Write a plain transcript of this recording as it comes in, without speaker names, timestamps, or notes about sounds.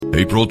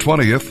April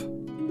 20th.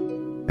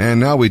 And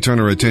now we turn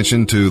our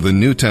attention to the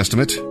New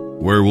Testament,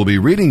 where we'll be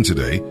reading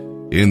today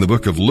in the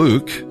book of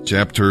Luke,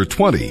 chapter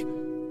 20,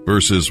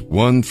 verses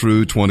 1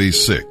 through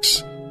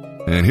 26.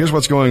 And here's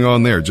what's going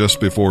on there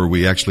just before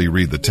we actually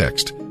read the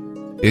text.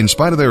 In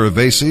spite of their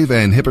evasive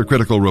and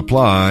hypocritical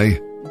reply,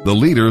 the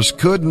leaders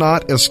could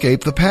not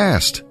escape the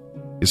past.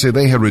 You see,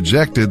 they had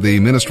rejected the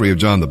ministry of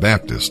John the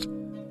Baptist,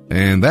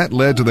 and that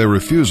led to their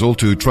refusal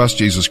to trust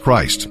Jesus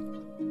Christ.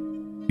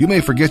 You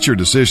may forget your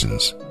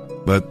decisions,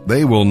 but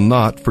they will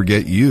not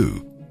forget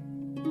you.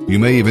 You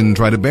may even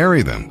try to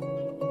bury them,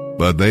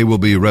 but they will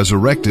be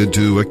resurrected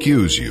to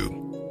accuse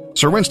you.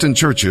 Sir Winston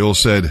Churchill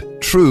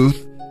said,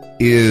 "Truth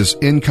is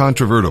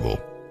incontrovertible.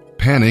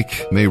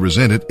 Panic may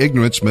resent it,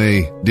 ignorance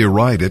may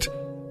deride it,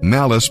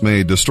 malice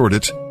may distort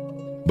it,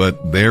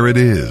 but there it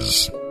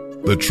is,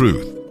 the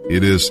truth.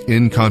 It is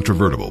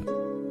incontrovertible."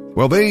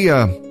 Well, they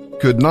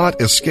could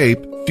not escape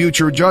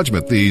future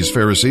judgment, these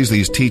Pharisees,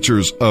 these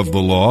teachers of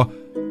the law.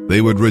 They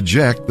would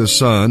reject the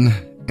Son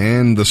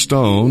and the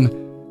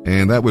stone,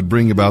 and that would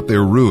bring about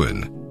their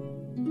ruin.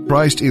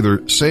 Christ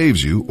either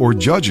saves you or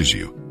judges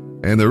you,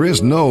 and there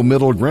is no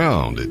middle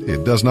ground.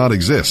 It does not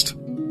exist.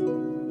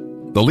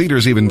 The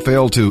leaders even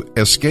failed to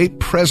escape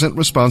present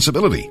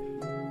responsibility.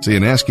 See,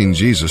 in asking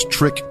Jesus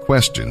trick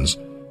questions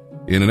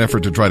in an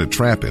effort to try to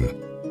trap him,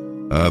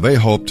 they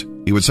hoped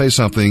he would say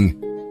something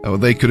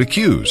they could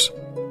accuse.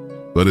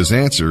 But his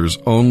answers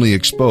only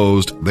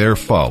exposed their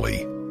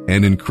folly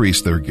and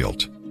increased their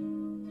guilt.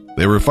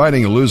 They were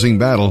fighting a losing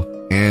battle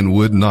and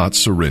would not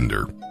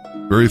surrender.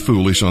 Very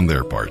foolish on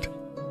their part.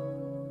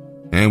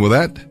 And with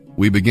that,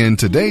 we begin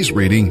today's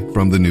reading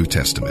from the New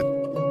Testament.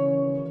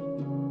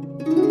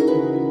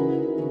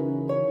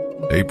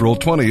 April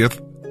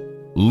 20th,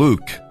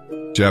 Luke,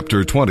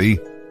 chapter 20,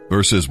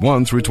 verses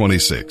 1 through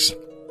 26.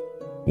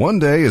 One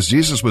day, as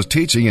Jesus was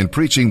teaching and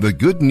preaching the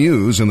good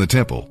news in the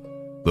temple,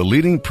 the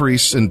leading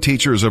priests and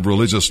teachers of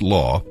religious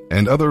law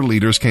and other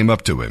leaders came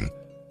up to him.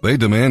 They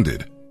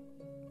demanded,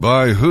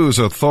 "By whose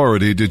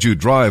authority did you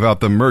drive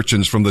out the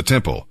merchants from the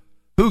temple?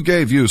 Who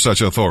gave you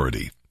such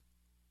authority?"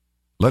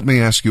 "Let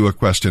me ask you a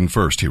question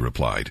first," he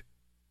replied.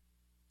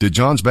 "Did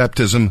John's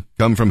baptism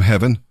come from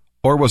heaven,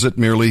 or was it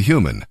merely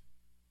human?"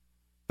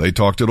 They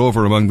talked it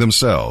over among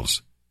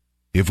themselves.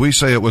 "If we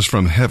say it was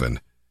from heaven,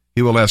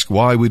 he will ask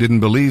why we didn't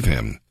believe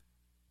him.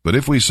 But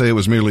if we say it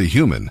was merely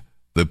human,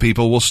 the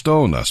people will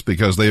stone us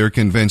because they are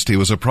convinced he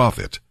was a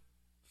prophet."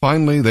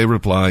 Finally, they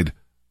replied,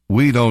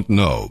 "We don't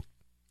know."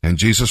 And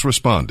Jesus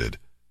responded,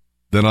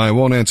 "Then I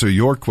won't answer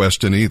your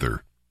question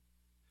either."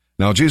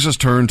 Now Jesus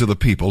turned to the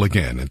people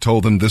again and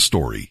told them this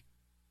story.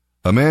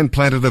 A man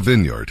planted a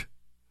vineyard,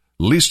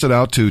 leased it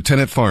out to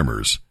tenant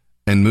farmers,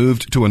 and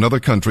moved to another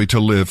country to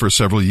live for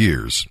several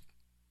years.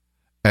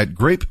 At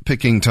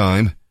grape-picking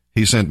time,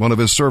 he sent one of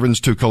his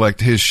servants to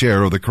collect his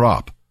share of the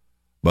crop.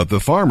 But the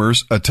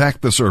farmers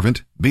attacked the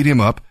servant, beat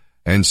him up,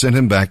 and sent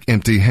him back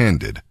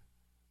empty-handed.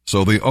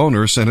 So the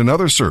owner sent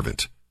another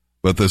servant,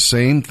 but the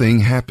same thing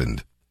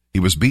happened. He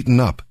was beaten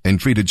up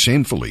and treated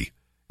shamefully,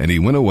 and he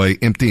went away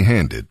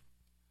empty-handed.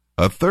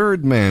 A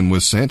third man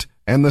was sent,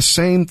 and the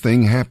same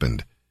thing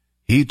happened.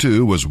 He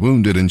too was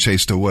wounded and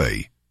chased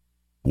away.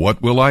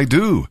 "What will I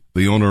do?"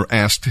 the owner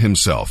asked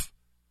himself.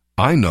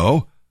 "I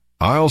know.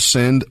 I'll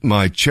send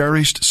my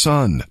cherished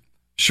son.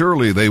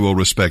 Surely they will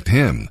respect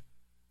him."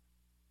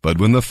 But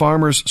when the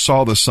farmers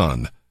saw the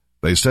son,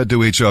 they said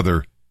to each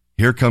other,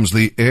 "Here comes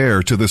the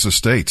heir to this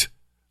estate.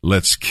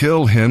 Let's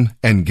kill him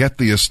and get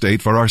the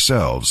estate for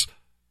ourselves."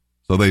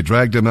 So they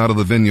dragged him out of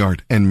the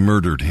vineyard and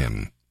murdered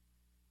him.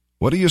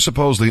 What do you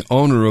suppose the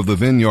owner of the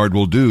vineyard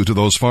will do to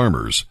those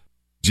farmers?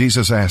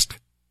 Jesus asked.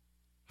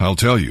 "I'll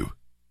tell you.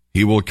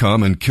 He will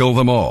come and kill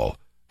them all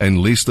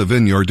and lease the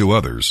vineyard to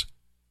others."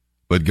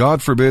 "But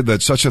God forbid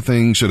that such a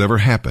thing should ever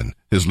happen,"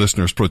 his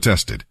listeners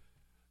protested.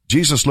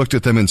 Jesus looked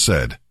at them and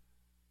said,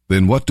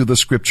 "Then what do the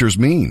scriptures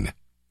mean?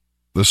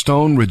 The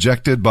stone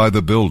rejected by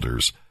the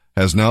builders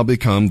has now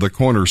become the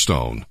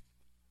cornerstone.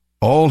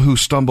 All who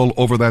stumble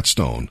over that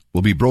stone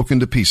will be broken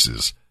to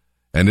pieces,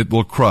 and it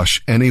will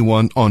crush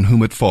anyone on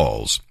whom it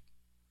falls."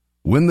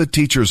 When the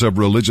teachers of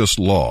religious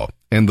law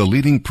and the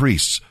leading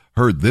priests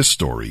heard this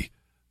story,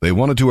 they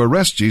wanted to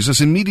arrest Jesus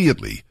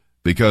immediately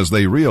because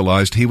they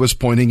realized he was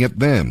pointing at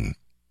them,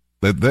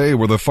 that they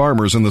were the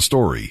farmers in the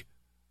story.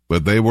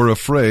 But they were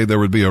afraid there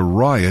would be a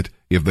riot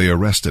if they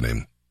arrested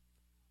him.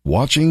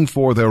 Watching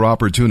for their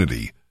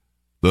opportunity,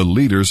 the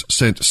leaders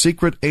sent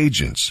secret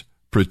agents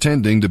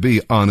pretending to be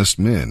honest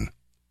men.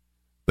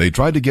 They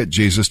tried to get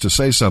Jesus to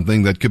say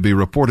something that could be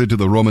reported to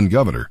the Roman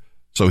governor,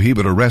 so he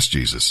would arrest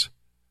Jesus.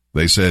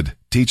 They said,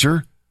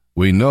 "Teacher,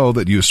 we know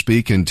that you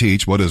speak and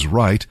teach what is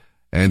right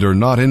and are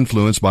not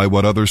influenced by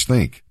what others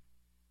think.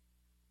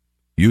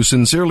 You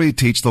sincerely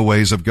teach the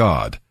ways of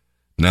God.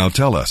 Now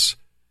tell us,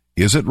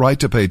 is it right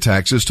to pay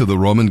taxes to the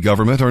Roman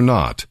government or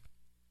not?"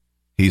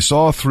 He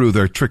saw through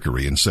their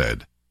trickery and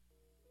said,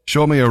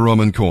 "Show me a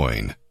Roman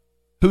coin.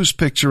 Whose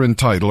picture and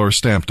title are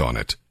stamped on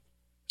it?"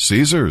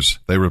 "Caesar's,"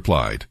 they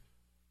replied.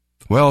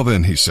 "Well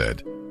then," he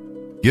said,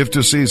 "give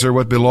to Caesar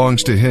what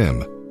belongs to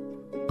him,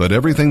 but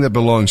everything that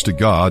belongs to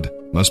God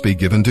must be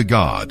given to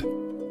God.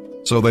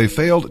 So they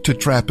failed to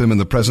trap him in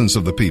the presence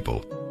of the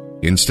people.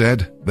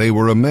 Instead, they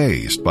were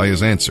amazed by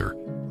his answer,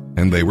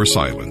 and they were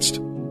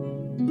silenced.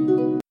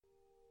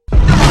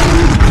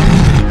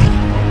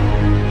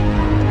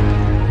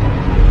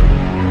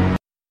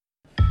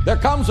 There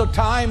comes a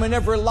time in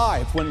every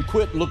life when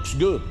quit looks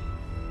good.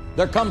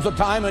 There comes a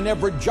time in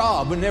every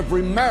job, in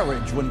every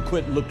marriage, when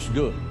quit looks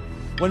good.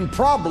 When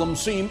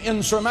problems seem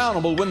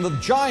insurmountable, when the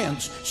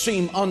giants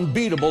seem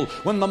unbeatable,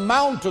 when the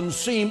mountains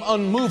seem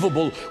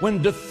unmovable,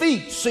 when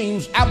defeat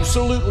seems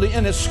absolutely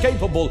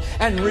inescapable,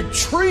 and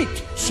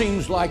retreat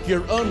seems like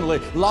your only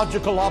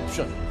logical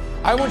option.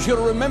 I want you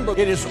to remember,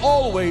 it is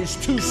always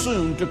too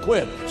soon to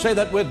quit. Say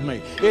that with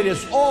me. It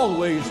is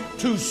always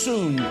too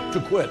soon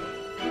to quit.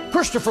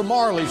 Christopher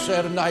Marley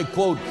said, and I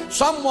quote,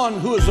 "Someone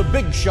who is a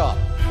big shot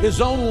is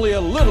only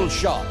a little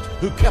shot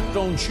who kept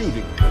on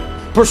shooting."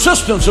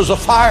 Persistence is a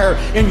fire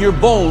in your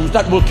bones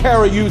that will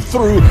carry you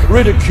through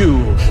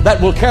ridicule, that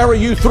will carry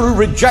you through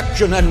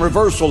rejection and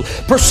reversal.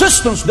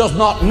 Persistence does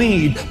not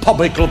need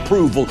public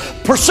approval.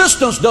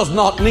 Persistence does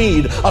not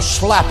need a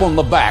slap on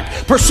the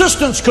back.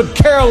 Persistence could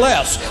care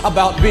less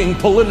about being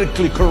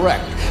politically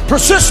correct.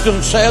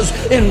 Persistence says,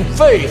 in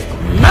faith,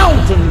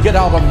 "Mountain, get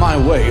out of my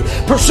way."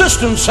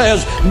 Persistence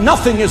says,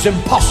 "Nothing is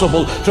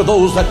impossible to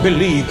those that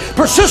believe."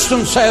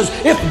 Persistence says,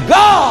 "If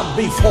God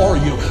be for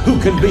you, who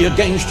can be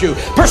against you?"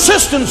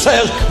 Persistence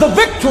says, "The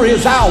victory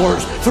is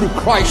ours through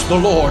Christ the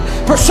Lord."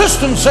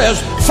 Persistence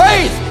says,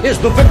 "Faith is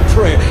the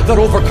victory that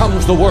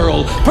overcomes the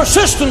world."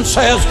 Persistence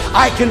says,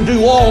 "I can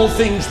do all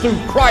things through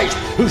Christ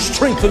who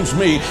strengthens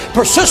me."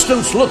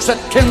 Persistence looks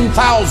at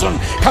 10,000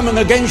 coming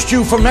against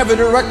you from every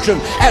direction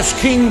as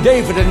King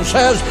David and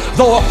says,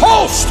 "Though a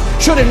host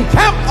should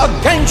encamp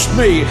against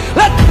me,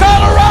 let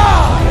God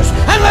arise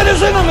and let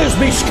his enemies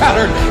be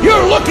scattered."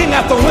 You're looking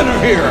at the winner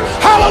here.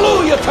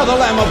 Hallelujah to the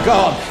Lamb of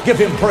God. Give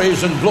him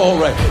praise and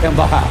glory in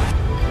the house.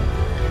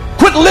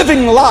 Quit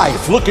living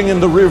life looking in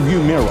the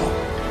rearview mirror.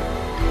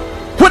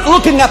 Quit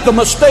looking at the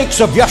mistakes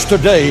of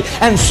yesterday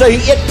and say,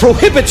 "It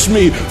prohibits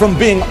me from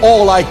being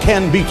all I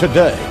can be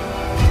today."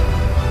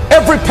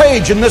 Every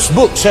page in this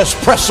book says,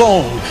 press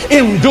on,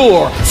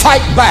 endure,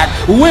 fight back,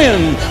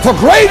 win, for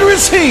greater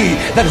is he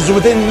that is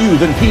within you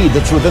than he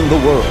that's within the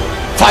world.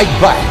 Fight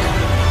back.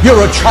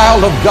 You're a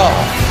child of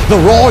God. The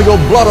royal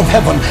blood of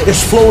heaven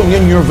is flowing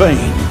in your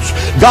veins.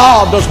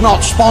 God does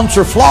not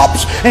sponsor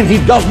flops, and he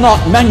does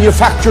not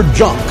manufacture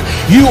junk.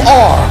 You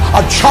are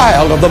a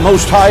child of the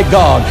Most High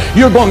God.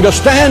 You're going to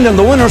stand in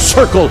the winner's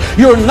circle.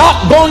 You're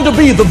not going to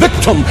be the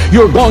victim.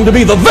 You're going to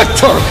be the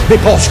victor,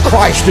 because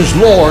Christ is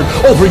Lord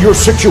over your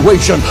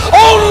situation.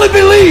 Only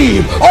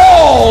believe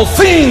all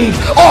things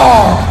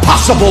are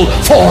possible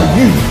for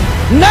you.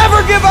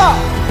 Never give up.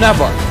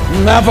 Never,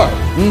 never,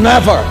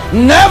 never,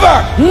 never,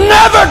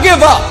 never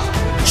give up.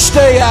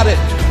 Stay at it.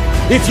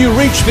 If you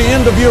reach the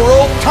end of your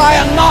rope, tie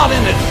a knot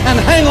in it and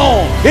hang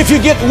on. If you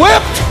get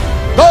whipped,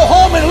 go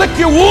home and lick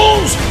your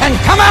wounds and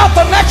come out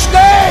the next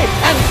day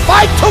and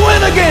fight to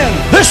win again.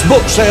 This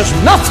book says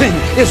nothing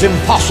is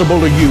impossible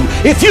to you.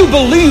 If you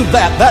believe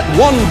that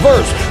one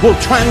verse will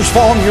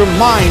transform your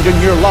mind and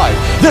your life.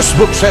 This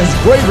book says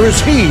greater is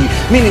he,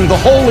 meaning the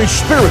Holy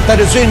Spirit that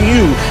is in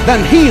you,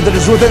 than he that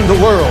is within the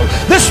world.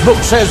 This book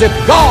says if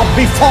God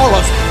be for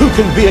us, who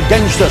can be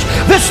against us?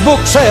 This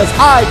book says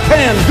I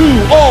can do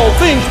all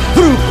things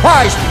through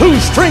Christ who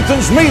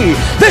strengthens me.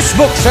 This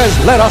book says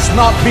let us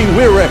not be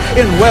weary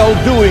in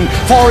well-doing,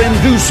 for in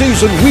due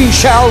season we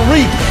shall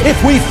reap if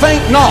we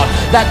faint not.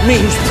 That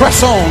means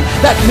press on.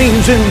 That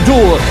means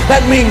endure.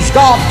 That means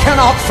God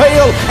cannot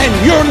fail and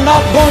you're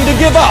not going to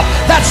give up.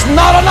 That's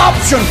not an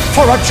option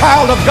for a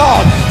child of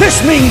God.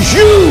 This means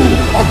you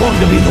are going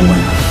to be the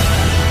winner.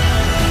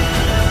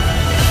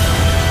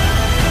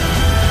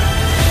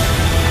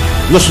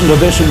 Listen to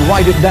this and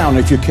write it down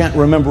if you can't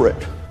remember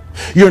it.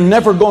 You're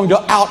never going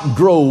to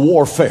outgrow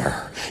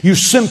warfare. You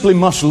simply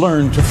must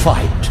learn to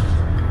fight.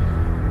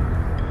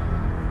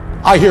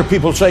 I hear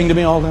people saying to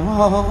me all the time,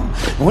 "Oh,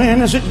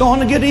 when is it going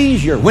to get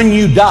easier?" When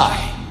you die.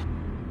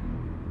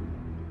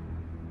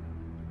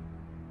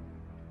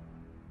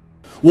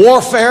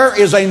 Warfare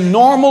is a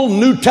normal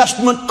New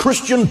Testament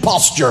Christian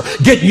posture.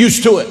 Get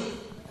used to it.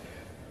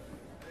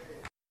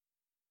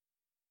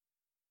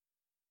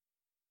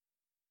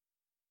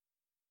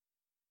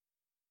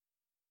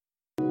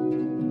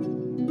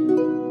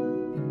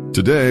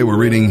 Today we're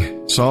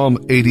reading Psalm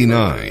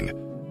 89,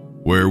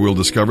 where we'll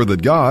discover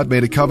that God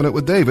made a covenant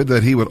with David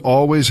that he would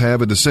always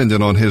have a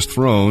descendant on his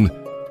throne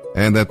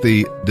and that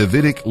the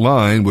Davidic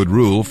line would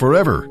rule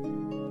forever.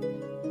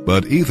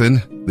 But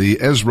Ethan, the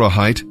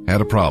Ezrahite, had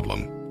a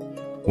problem.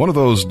 One of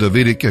those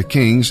Davidic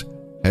kings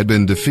had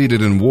been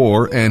defeated in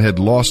war and had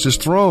lost his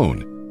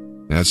throne.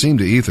 Now it seemed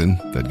to Ethan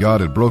that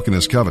God had broken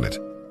his covenant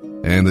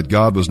and that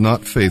God was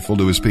not faithful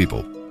to his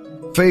people.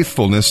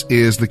 Faithfulness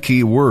is the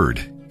key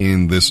word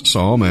in this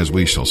psalm, as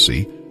we shall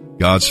see.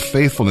 God's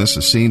faithfulness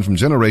is seen from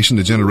generation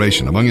to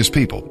generation among his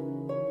people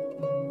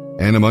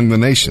and among the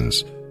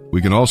nations. We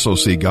can also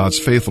see God's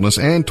faithfulness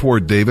and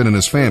toward David and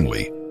his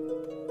family.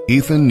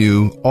 Ethan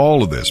knew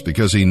all of this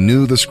because he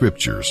knew the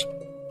Scriptures.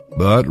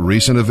 But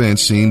recent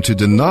events seem to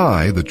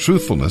deny the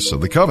truthfulness of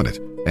the covenant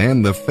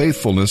and the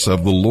faithfulness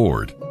of the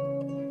Lord.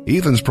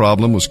 Ethan's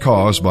problem was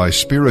caused by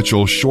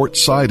spiritual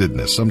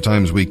short-sightedness.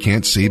 Sometimes we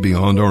can't see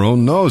beyond our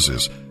own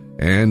noses,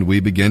 and we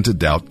begin to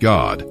doubt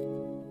God.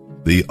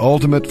 The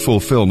ultimate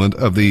fulfillment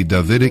of the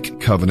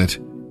Davidic covenant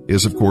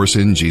is, of course,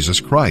 in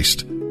Jesus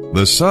Christ,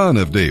 the Son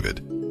of David,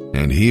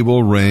 and he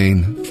will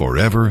reign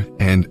forever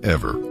and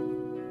ever.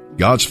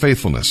 God's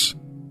faithfulness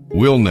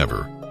will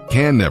never,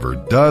 can never,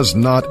 does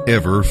not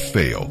ever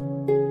fail.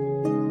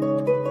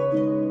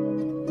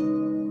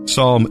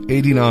 Psalm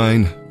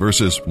 89,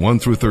 verses 1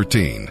 through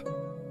 13.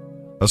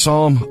 A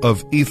psalm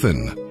of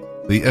Ethan,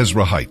 the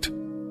Ezrahite.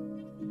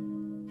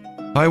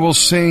 I will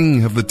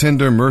sing of the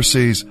tender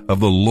mercies of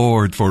the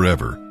Lord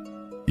forever.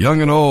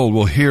 Young and old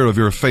will hear of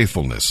your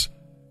faithfulness.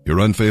 Your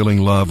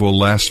unfailing love will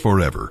last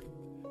forever.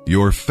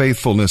 Your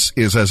faithfulness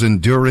is as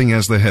enduring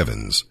as the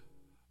heavens.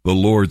 The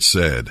Lord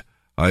said,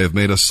 I have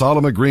made a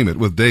solemn agreement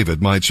with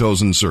David, my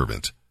chosen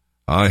servant.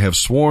 I have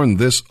sworn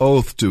this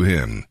oath to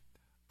him.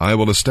 I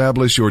will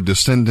establish your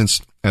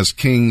descendants as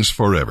kings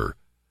forever.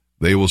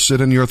 They will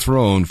sit on your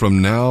throne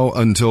from now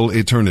until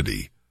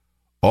eternity.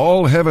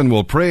 All heaven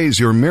will praise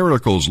your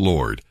miracles,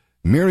 Lord.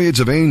 Myriads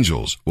of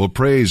angels will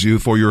praise you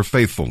for your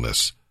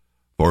faithfulness.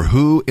 For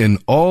who in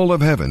all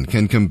of heaven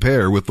can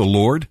compare with the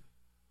Lord?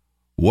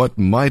 What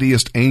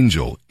mightiest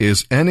angel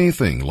is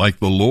anything like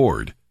the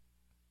Lord?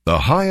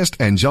 The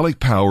highest angelic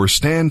powers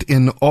stand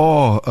in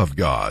awe of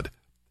God.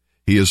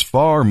 He is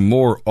far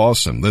more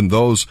awesome than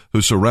those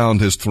who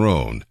surround his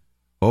throne.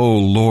 O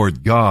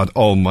Lord God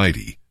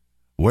Almighty,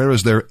 where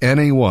is there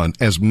anyone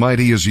as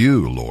mighty as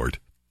you, Lord?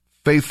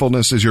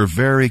 Faithfulness is your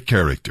very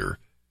character.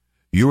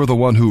 You are the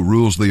one who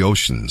rules the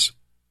oceans.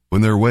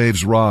 When their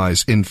waves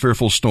rise in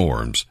fearful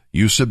storms,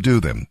 you subdue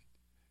them.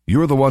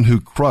 You are the one who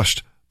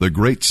crushed the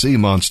great sea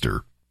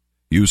monster.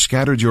 You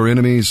scattered your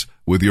enemies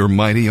with your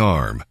mighty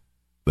arm.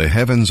 The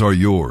heavens are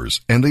yours,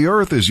 and the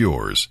earth is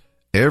yours.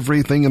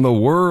 Everything in the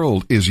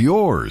world is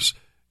yours.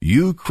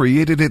 You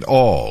created it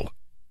all.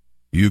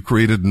 You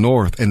created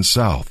north and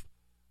south,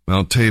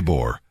 Mount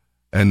Tabor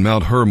and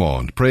Mount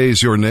Hermon.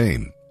 Praise your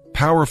name.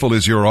 Powerful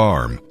is your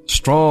arm.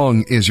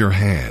 Strong is your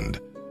hand.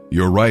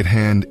 Your right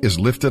hand is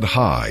lifted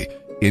high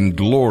in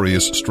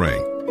glorious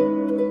strength.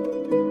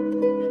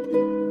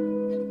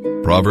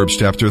 Proverbs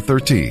chapter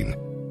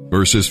 13,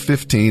 verses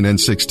 15 and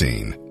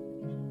 16.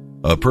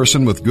 A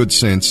person with good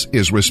sense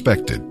is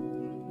respected.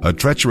 A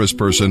treacherous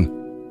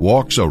person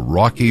walks a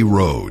rocky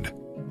road.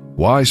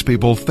 Wise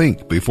people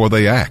think before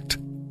they act.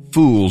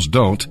 Fools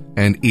don't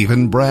and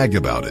even brag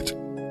about it.